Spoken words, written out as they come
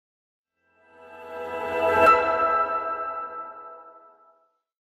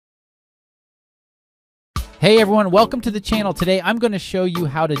Hey everyone, welcome to the channel. Today I'm going to show you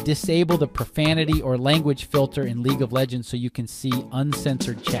how to disable the profanity or language filter in League of Legends so you can see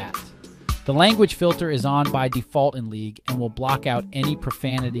uncensored chat. The language filter is on by default in League and will block out any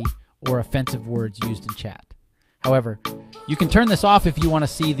profanity or offensive words used in chat. However, you can turn this off if you want to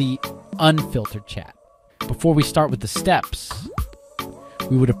see the unfiltered chat. Before we start with the steps,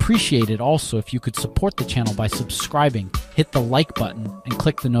 we would appreciate it also if you could support the channel by subscribing, hit the like button, and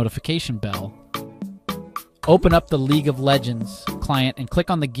click the notification bell. Open up the League of Legends client and click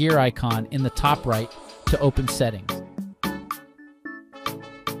on the gear icon in the top right to open settings.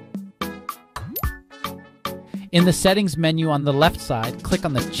 In the settings menu on the left side, click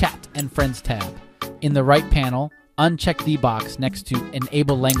on the Chat and Friends tab. In the right panel, uncheck the box next to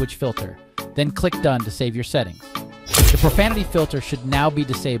Enable Language Filter. Then click Done to save your settings. The profanity filter should now be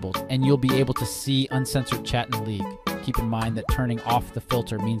disabled and you'll be able to see uncensored chat in League. Keep in mind that turning off the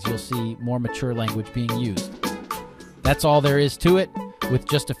filter means you'll see more mature language being used. That's all there is to it. With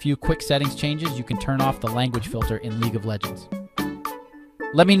just a few quick settings changes, you can turn off the language filter in League of Legends.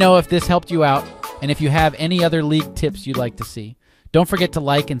 Let me know if this helped you out, and if you have any other League tips you'd like to see. Don't forget to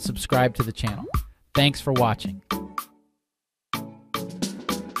like and subscribe to the channel. Thanks for watching.